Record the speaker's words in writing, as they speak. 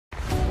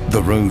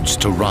The roads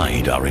to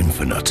ride are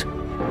infinite,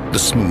 the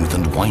smooth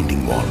and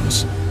winding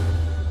ones,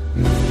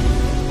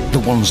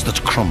 the ones that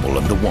crumble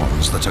and the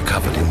ones that are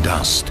covered in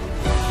dust,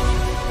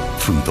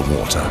 through the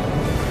water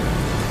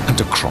and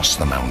across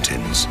the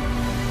mountains.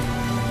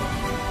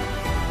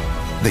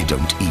 They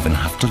don't even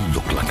have to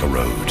look like a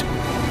road.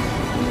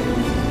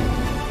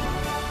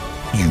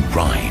 You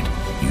ride,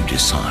 you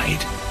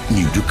decide.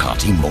 New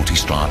Ducati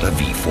Multistrada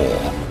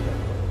V4.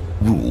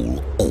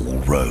 Rule all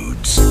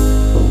roads.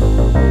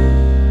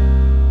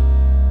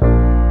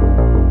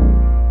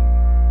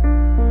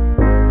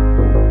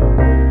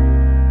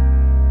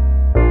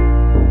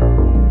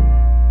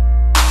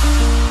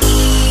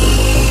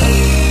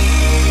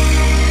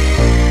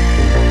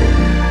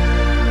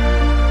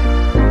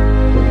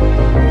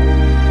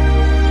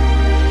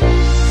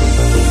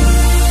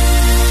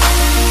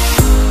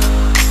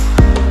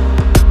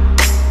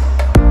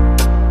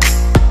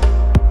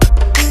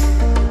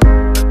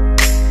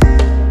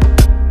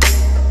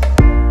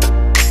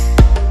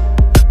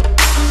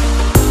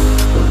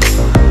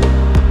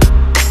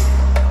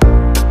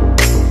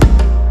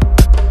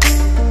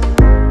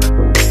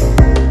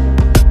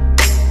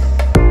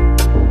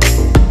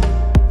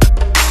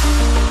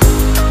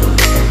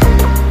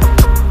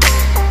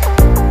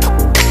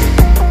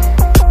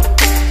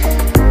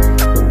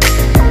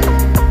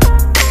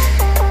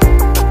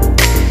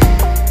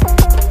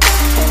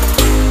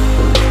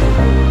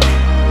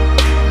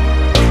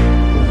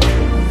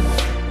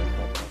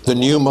 The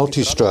new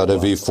Multistrada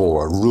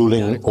V4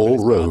 ruling all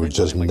roads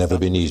has never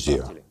been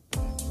easier.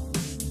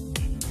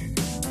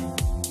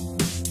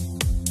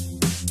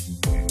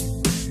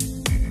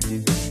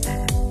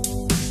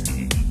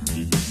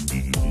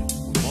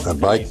 A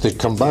bike that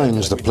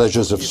combines the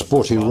pleasures of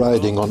sporty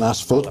riding on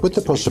asphalt with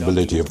the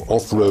possibility of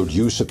off-road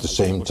use at the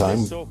same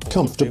time,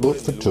 comfortable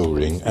for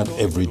touring and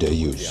everyday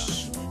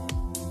use.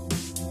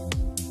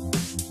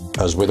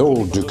 As with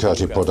all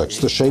Ducati products,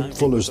 the shape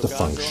follows the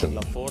function.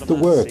 The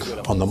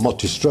work on the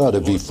Multistrada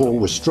V4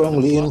 was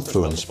strongly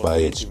influenced by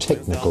its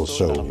technical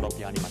soul.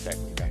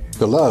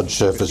 The large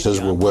surfaces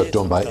were worked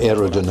on by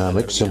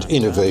aerodynamics and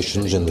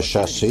innovations in the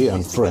chassis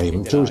and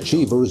frame to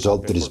achieve a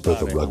result that is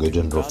both rugged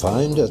and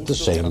refined at the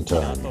same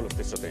time.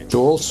 To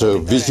also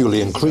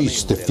visually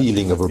increase the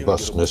feeling of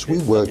robustness, we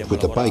worked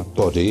with the bike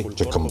body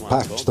to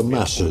compact the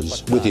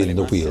masses within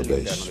the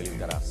wheelbase.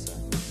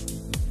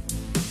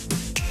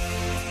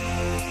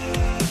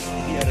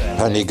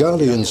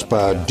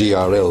 Panigale-inspired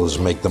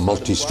DRLs make the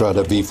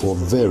Multistrada V4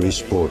 very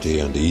sporty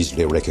and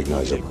easily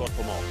recognizable.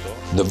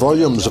 The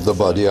volumes of the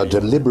body are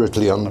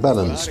deliberately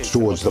unbalanced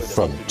towards the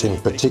front. In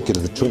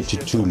particular, the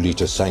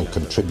 22-litre tank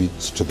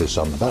contributes to this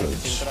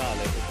unbalance.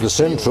 The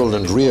central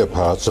and rear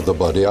parts of the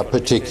body are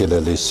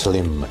particularly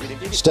slim.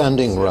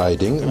 Standing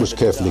riding was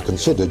carefully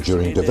considered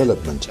during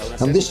development,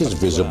 and this is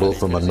visible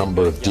from a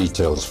number of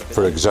details.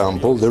 For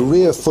example, the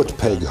rear foot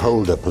peg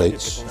holder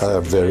plates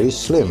are very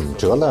slim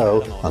to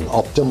allow an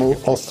optimal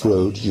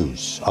off-road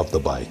use of the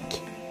bike.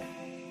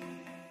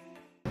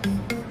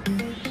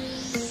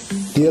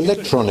 The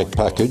electronic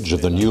package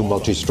of the new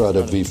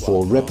Multistrada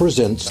V4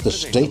 represents the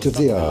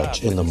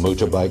state-of-the-art in the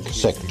motorbike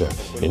sector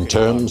in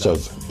terms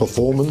of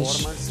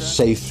performance,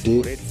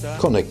 safety,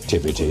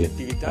 connectivity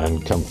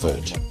and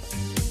comfort.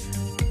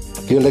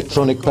 The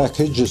electronic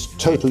package is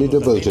totally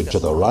devoted to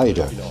the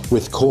rider,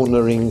 with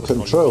cornering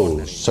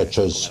controls such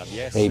as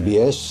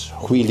ABS,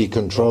 wheelie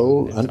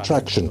control and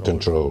traction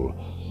control,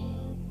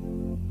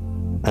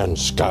 and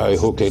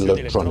skyhook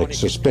electronic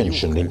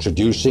suspension,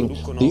 introducing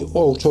the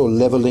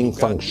auto-leveling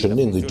function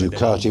in the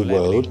Ducati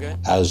world.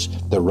 As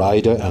the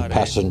rider and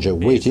passenger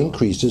weight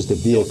increases, the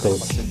vehicle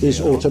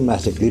is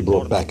automatically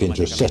brought back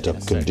into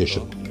setup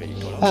condition,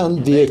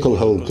 and vehicle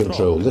hold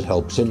control that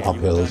helps in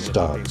uphill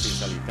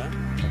starts.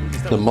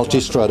 The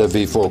Multistrada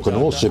V4 can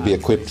also be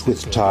equipped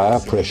with tire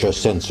pressure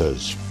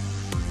sensors.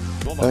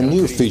 A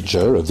new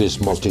feature of this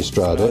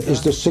Multistrada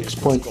is the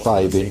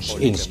 6.5-inch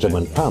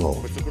instrument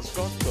panel.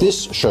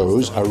 This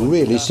shows a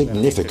really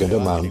significant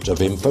amount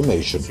of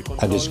information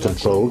and is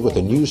controlled with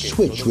a new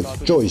switch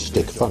with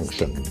joystick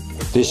function.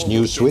 This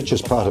new switch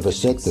is part of a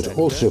set that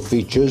also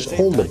features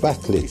all the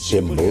backlit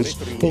symbols,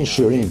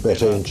 ensuring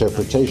better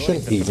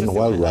interpretation even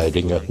while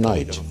riding at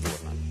night.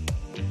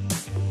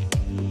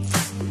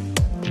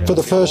 For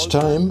the first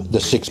time, the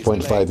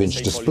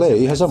 6.5-inch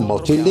display has a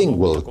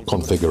multilingual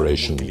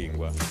configuration.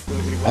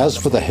 As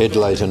for the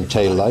headlight and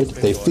taillight,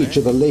 they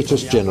feature the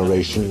latest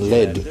generation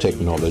LED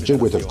technology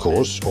with, of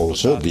course,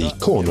 also the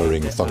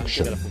cornering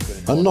function.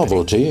 A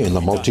novelty in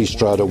the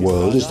Multistrada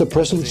world is the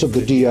presence of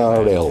the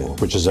DRL,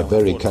 which is a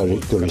very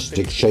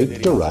characteristic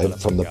shape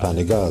derived from the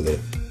Panigale.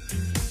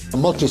 The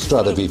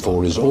Multistrada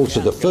V4 is also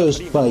the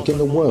first bike in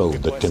the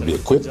world that can be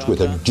equipped with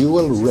a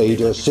dual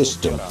radar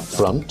system,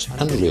 front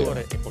and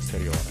rear.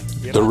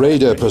 The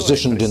radar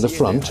positioned in the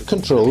front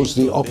controls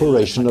the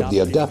operation of the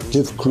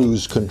adaptive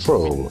cruise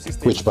control,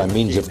 which by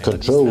means of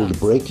controlled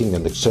braking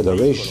and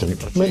acceleration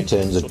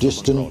maintains a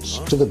distance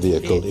to the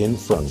vehicle in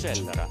front.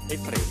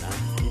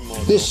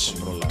 This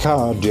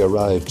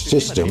car-derived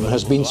system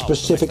has been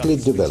specifically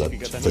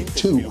developed for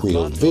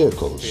two-wheeled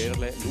vehicles.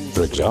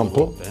 For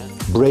example,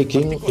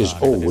 braking is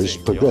always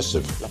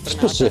progressive,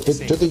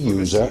 specific to the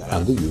user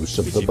and the use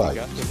of the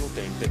bike.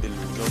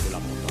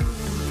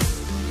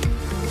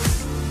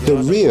 The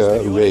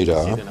rear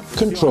radar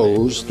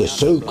controls the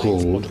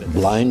so-called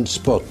blind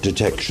spot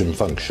detection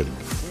function.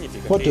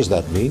 What does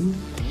that mean?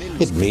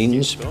 It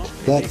means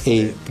that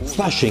a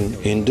flashing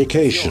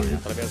indication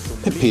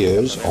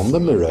appears on the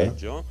mirror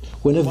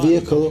when a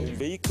vehicle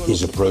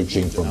is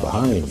approaching from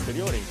behind,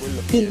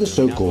 in the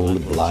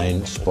so-called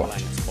blind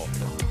spot.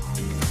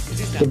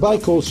 The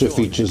bike also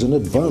features an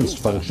advanced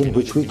function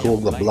which we call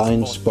the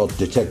Blind Spot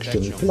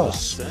Detection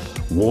Plus,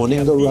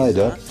 warning the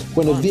rider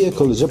when a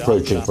vehicle is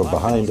approaching from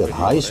behind at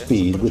high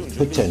speed with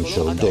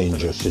potential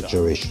danger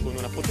situation.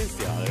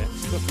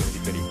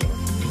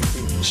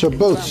 So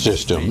both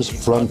systems,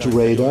 front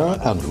radar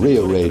and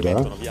rear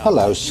radar,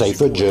 allow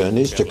safer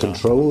journeys to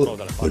control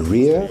the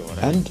rear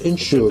and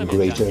ensure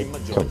greater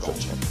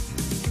comfort.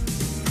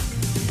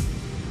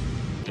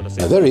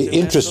 A very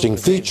interesting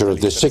feature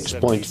of this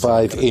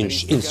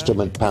 6.5-inch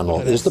instrument panel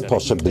is the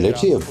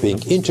possibility of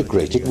being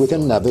integrated with a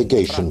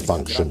navigation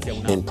function.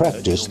 In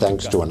practice,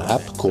 thanks to an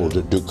app called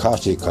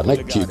Ducati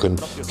Connect, you can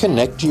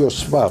connect your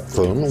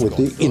smartphone with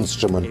the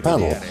instrument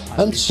panel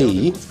and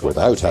see,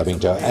 without having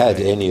to add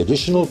any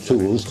additional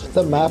tools,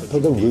 the map,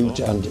 the route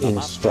and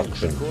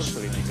instructions.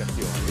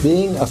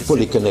 Being a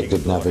fully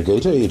connected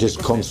navigator, it is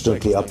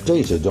constantly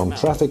updated on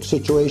traffic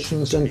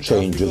situations and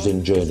changes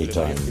in journey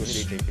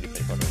times.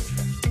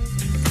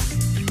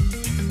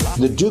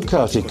 The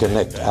Ducati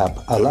Connect app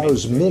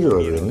allows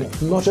mirroring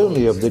not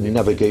only of the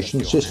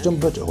navigation system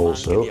but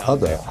also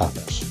other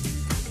apps.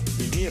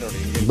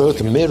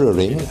 Both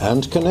mirroring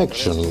and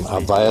connection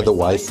are via the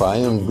Wi-Fi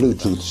and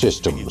Bluetooth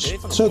systems,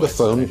 so the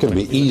phone can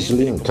be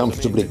easily and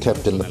comfortably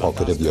kept in the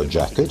pocket of your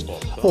jacket,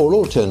 or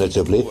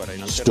alternatively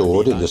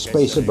stored in the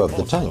space above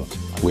the tank,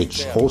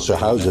 which also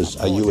houses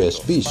a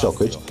USB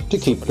socket to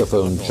keep the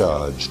phone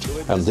charged,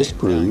 and this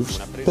proves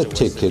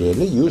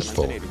particularly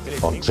useful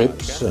on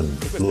trips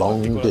and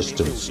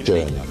long-distance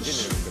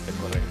journeys.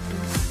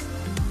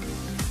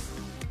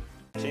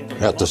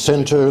 At the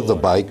center of the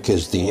bike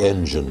is the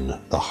engine,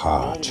 the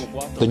heart,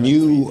 the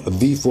new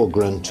V4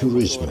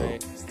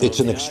 Granturismo. It's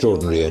an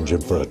extraordinary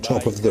engine for a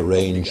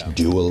top-of-the-range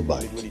dual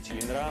bike.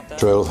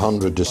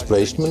 1200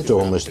 displacement,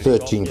 almost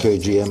 13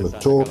 kgm of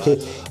torque,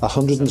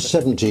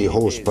 170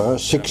 horsepower,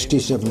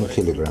 67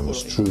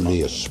 kilograms,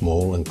 truly a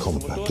small and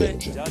compact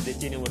engine.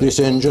 This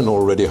engine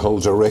already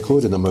holds a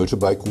record in the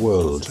motorbike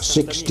world,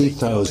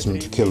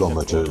 60,000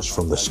 kilometers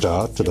from the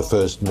start to the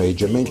first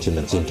major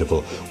maintenance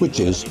interval, which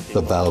is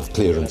the valve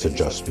clearance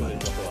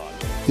adjustment.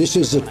 This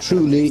is a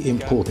truly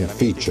important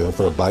feature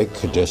for a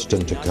bike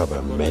destined to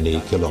cover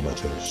many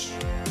kilometers.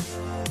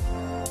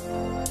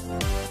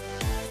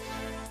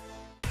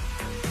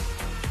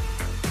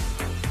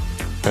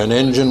 An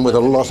engine with a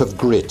lot of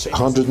grit,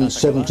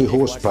 170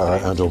 horsepower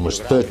and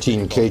almost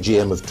 13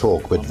 kgm of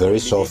torque, but very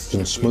soft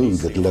and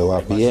smooth at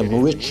low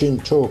RPM, rich in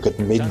torque at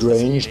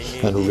mid-range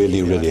and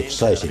really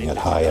exciting at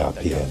high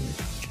RPM.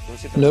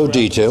 No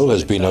detail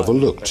has been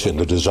overlooked in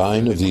the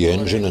design of the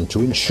engine and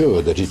to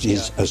ensure that it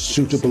is as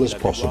suitable as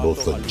possible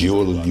for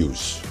dual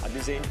use.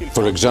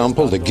 For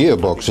example, the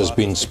gearbox has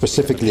been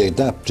specifically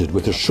adapted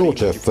with a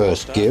shorter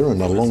first gear and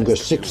a longer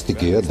sixth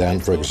gear than,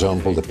 for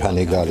example, the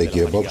Panigale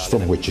gearbox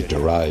from which it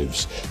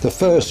derives. The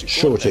first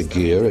shorter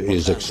gear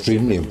is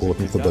extremely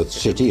important for both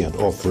city and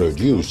off-road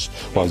use,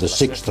 while the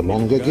sixth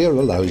longer gear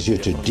allows you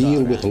to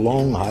deal with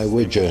long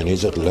highway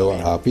journeys at lower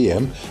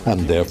RPM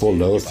and therefore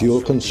lower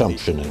fuel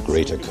consumption and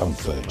greater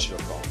comfort.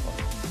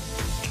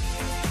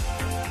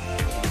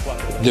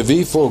 The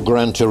V4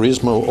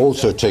 Granturismo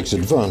also takes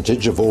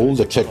advantage of all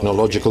the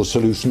technological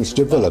solutions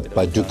developed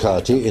by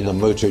Ducati in the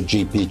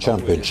MotoGP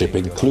Championship,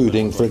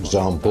 including, for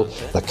example,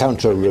 the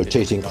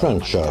counter-rotating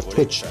crankshaft,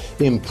 which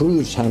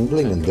improves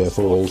handling and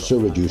therefore also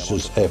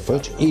reduces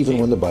effort, even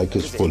when the bike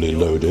is fully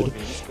loaded,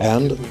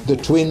 and the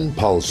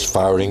twin-pulse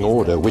firing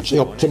order, which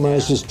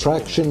optimizes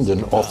traction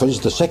and offers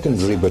the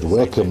secondary but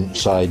welcome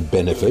side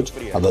benefit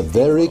of a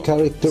very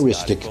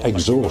characteristic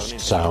exhaust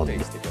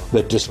sound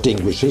that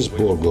distinguishes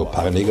Borgo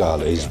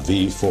Panigale's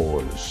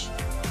V4s.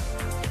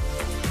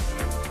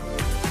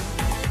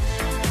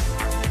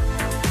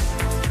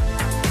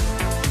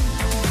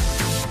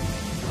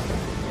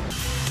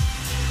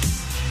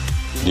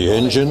 The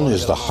engine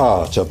is the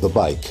heart of the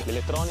bike.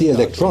 The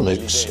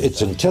electronics,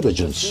 its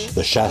intelligence.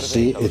 The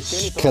chassis,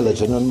 its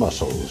skeleton and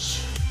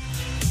muscles.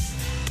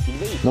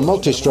 The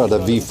Multistrada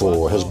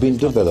V4 has been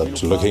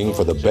developed looking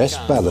for the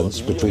best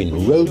balance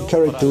between road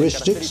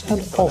characteristics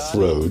and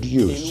off-road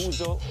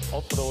use.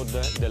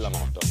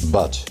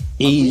 But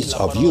ease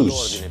of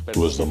use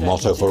was the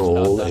motto for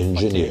all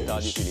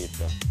engineers.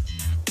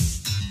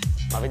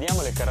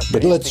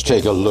 But let's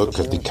take a look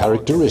at the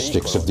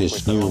characteristics of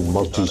this new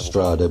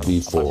Multistrada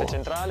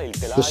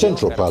V4. The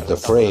central part, the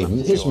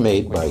frame, is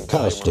made by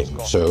casting,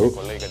 so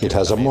it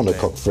has a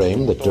monocoque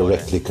frame that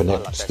directly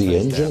connects the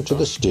engine to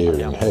the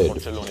steering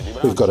head.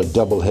 We've got a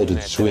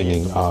double-headed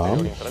swinging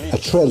arm, a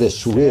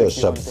trellis rear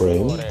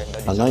subframe,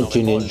 a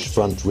 19-inch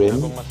front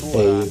rim,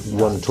 a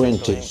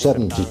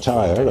 120/70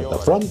 tyre at the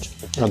front,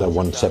 and a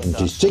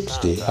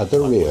 170/60 at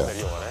the rear.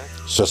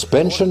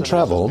 Suspension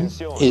travel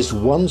is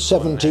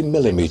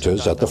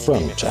 170mm at the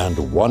front and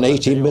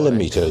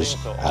 180mm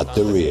at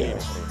the rear.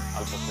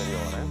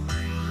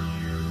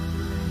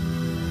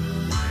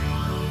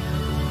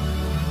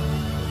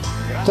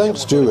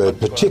 Thanks to a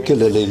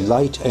particularly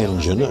light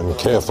engine and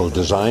careful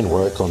design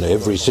work on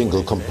every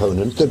single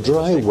component, the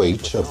dry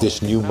weight of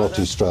this new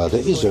Multistrada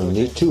is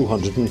only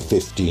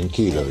 215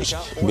 kilos,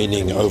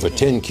 meaning over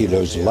 10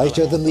 kilos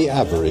lighter than the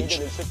average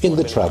in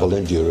the travel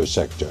enduro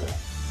sector.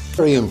 A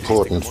very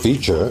important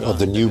feature of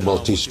the new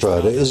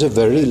Multistrada is a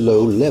very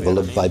low level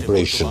of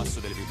vibration.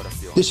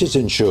 This is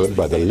ensured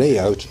by the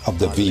layout of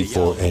the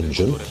V4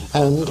 engine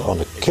and on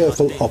a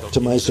careful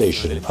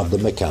optimization of the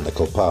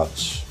mechanical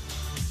parts.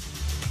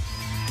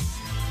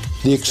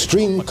 The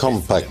extreme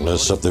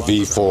compactness of the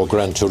V4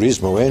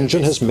 Granturismo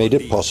engine has made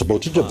it possible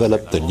to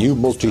develop the new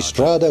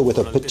Multistrada with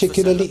a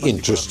particularly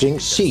interesting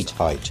seat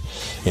height.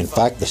 In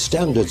fact, the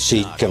standard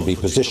seat can be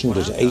positioned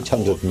as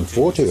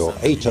 840 or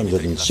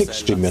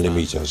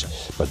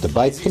 860mm, but the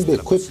bike can be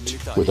equipped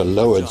with a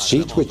lowered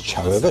seat which,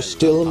 however,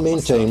 still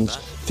maintains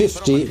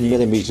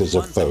 50mm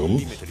of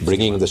foam,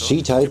 bringing the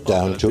seat height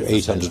down to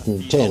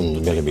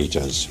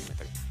 810mm.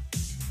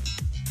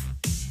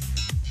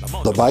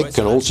 The bike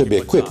can also be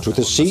equipped with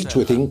a seat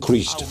with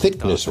increased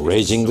thickness,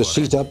 raising the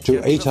seat up to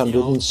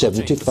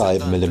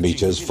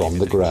 875mm from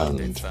the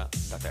ground.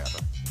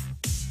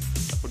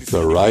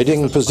 The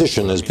riding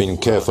position has been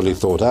carefully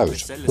thought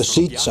out. The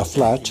seats are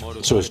flat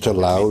so as to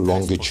allow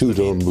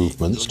longitudinal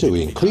movements to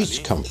increase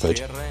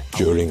comfort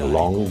during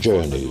long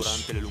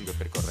journeys.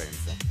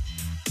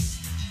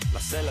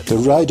 The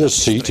rider's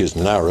seat is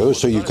narrow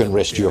so you can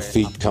rest your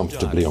feet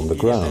comfortably on the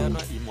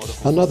ground.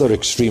 Another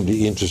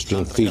extremely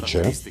interesting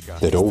feature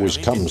that always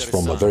comes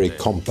from a very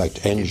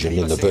compact engine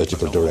in the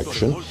vertical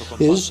direction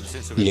is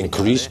the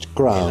increased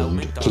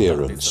ground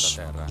clearance.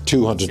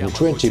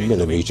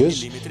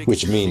 220mm,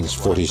 which means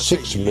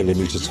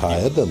 46mm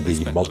higher than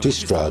the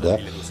Multistrada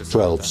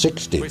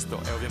 1260.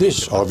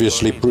 This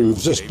obviously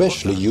proves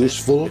especially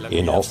useful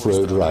in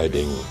off-road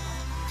riding.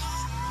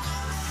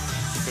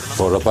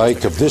 For a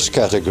bike of this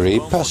category,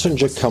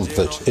 passenger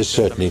comfort is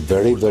certainly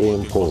very, very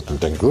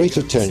important, and great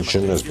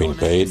attention has been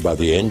paid by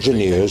the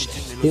engineers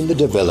in the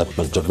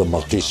development of the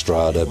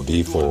Multistrada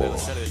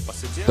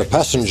V4. The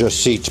passenger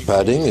seat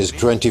padding is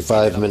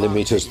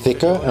 25mm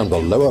thicker and the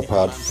lower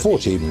part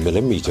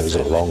 40mm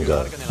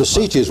longer. The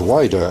seat is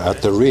wider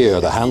at the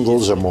rear, the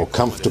handles are more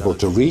comfortable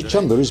to reach,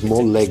 and there is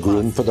more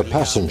legroom for the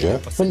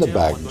passenger when the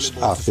bags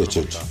are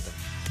fitted.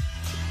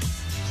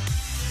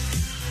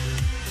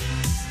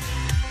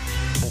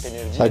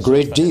 A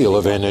great deal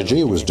of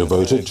energy was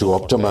devoted to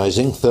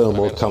optimizing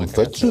thermal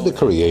comfort through the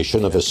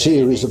creation of a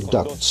series of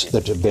ducts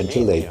that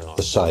ventilate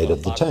the side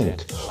of the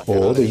tank,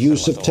 or the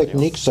use of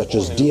techniques such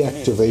as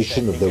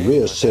deactivation of the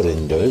rear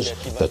cylinders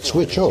that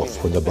switch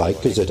off when the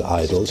bike is at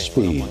idle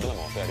speed.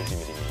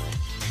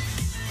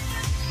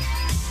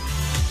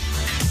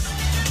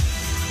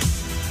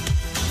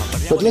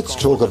 But let's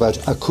talk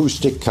about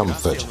acoustic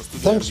comfort.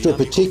 Thanks to a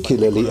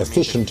particularly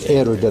efficient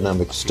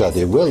aerodynamic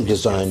study,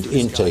 well-designed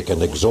intake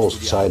and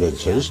exhaust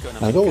silencers,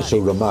 and also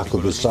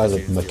remarkably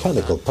silent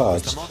mechanical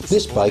parts,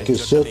 this bike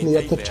is certainly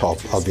at the top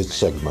of its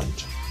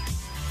segment.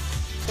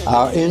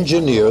 Our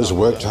engineers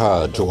worked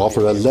hard to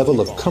offer a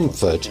level of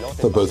comfort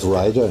for both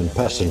rider and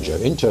passenger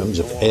in terms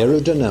of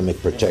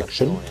aerodynamic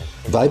protection,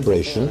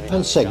 vibration,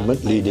 and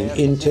segment-leading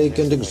intake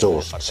and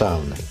exhaust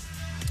sound.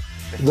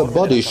 The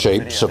body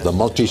shapes of the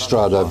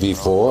Multistrada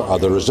V4 are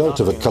the result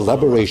of a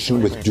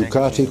collaboration with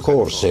Ducati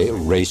Corse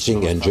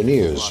racing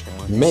engineers.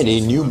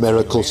 Many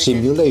numerical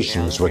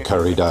simulations were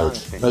carried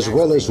out, as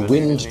well as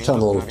wind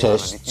tunnel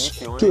tests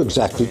to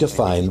exactly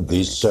define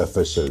these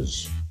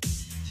surfaces.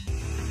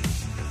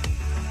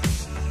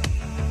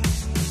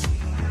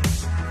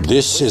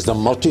 This is the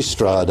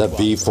Multistrada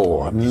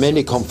V4,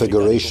 many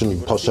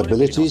configuration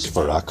possibilities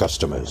for our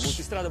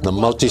customers. The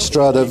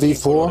Multistrada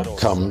V4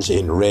 comes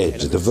in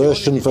red, the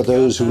version for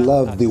those who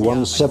love the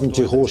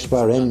 170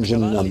 horsepower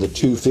engine and the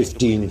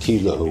 215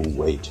 kilo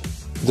weight.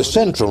 The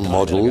central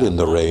model in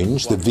the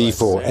range, the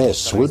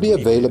V4S, will be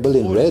available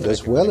in red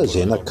as well as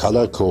in a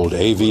color called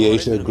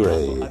Aviator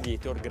Grey.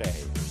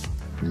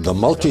 The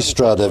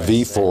Multistrada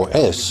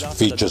V4S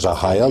features a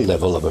higher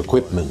level of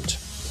equipment.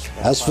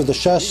 As for the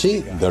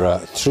chassis, there are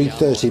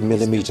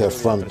 330mm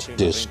front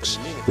discs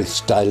with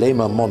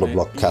Stylema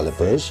monoblock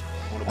calipers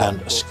and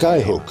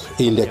Skyhook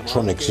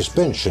electronic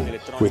suspension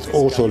with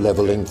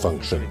auto-leveling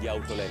function.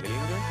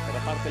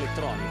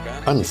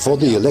 And for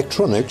the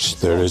electronics,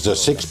 there is a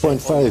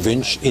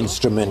 6.5-inch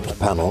instrument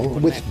panel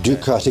with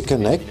Ducati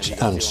Connect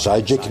and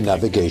Cygic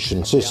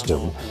navigation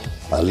system,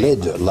 a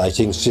LED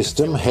lighting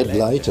system,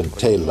 headlight and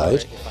tail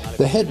light.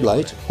 The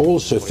headlight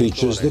also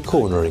features the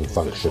cornering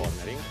function.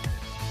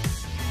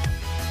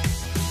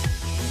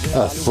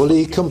 A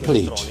fully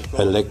complete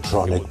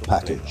electronic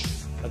package.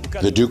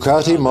 The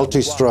Ducati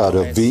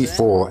Multistrada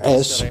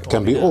V4S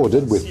can be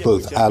ordered with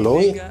both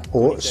alloy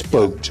or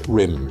spoked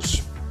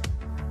rims.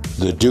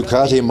 The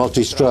Ducati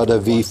Multistrada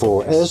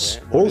V4S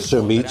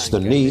also meets the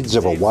needs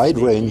of a wide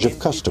range of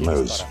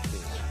customers.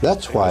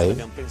 That's why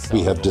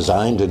we have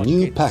designed a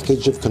new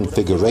package of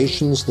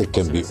configurations that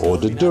can be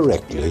ordered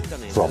directly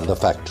from the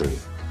factory.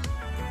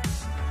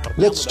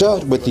 Let's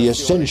start with the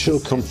essential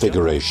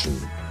configuration.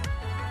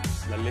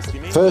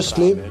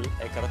 Firstly,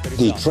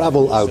 the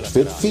travel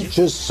outfit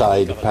features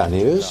side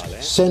panniers,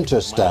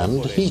 center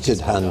stand, heated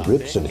hand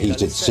grips and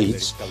heated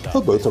seats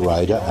for both the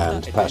rider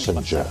and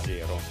passenger.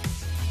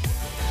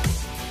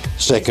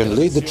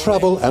 Secondly, the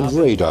travel and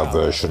radar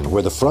version,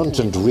 where the front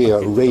and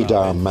rear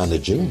radar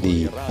managing,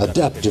 the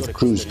adaptive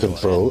cruise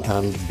control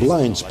and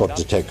blind spot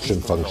detection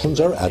functions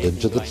are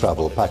added to the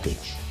travel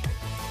package.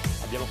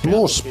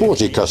 More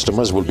sporty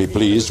customers will be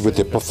pleased with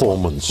the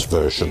performance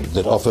version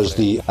that offers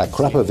the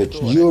Akrapovic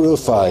Euro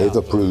 5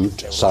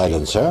 approved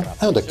silencer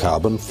and a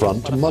carbon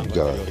front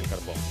mudguard.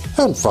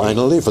 And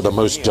finally, for the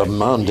most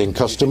demanding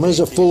customers,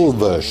 a full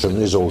version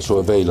is also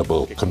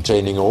available,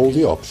 containing all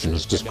the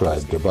options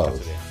described above.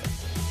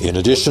 In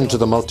addition to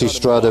the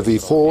Multistrada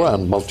V4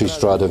 and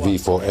Multistrada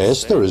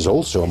V4S, there is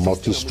also a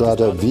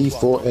Multistrada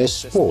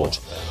V4S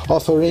Sport,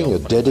 offering a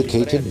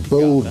dedicated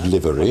bold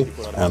livery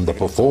and the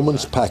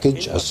performance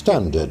package as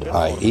standard,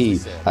 i.e.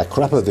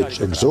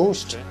 Akrapovic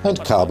exhaust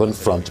and carbon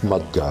front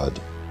mudguard.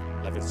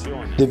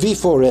 The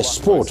V4S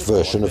Sport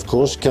version, of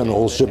course, can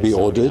also be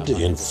ordered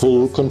in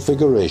full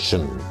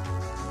configuration.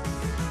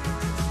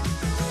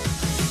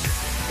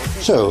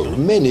 So,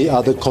 many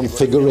other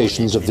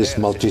configurations of this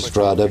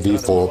Multistrada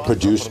V4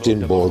 produced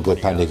in Borgo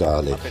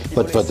Panigale.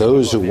 But for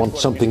those who want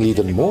something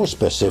even more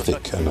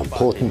specific, an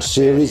important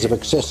series of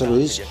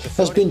accessories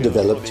has been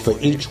developed for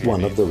each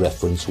one of the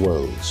reference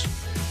worlds.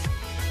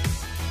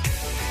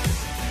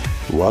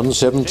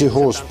 170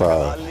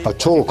 horsepower, a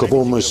torque of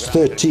almost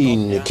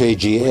 13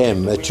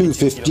 kgm, a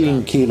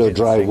 215 kilo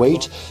dry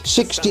weight,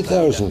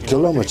 60,000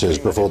 kilometers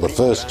before the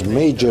first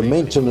major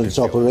maintenance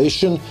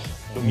operation.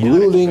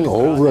 Ruling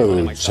all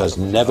roads has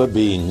never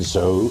been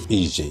so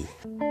easy.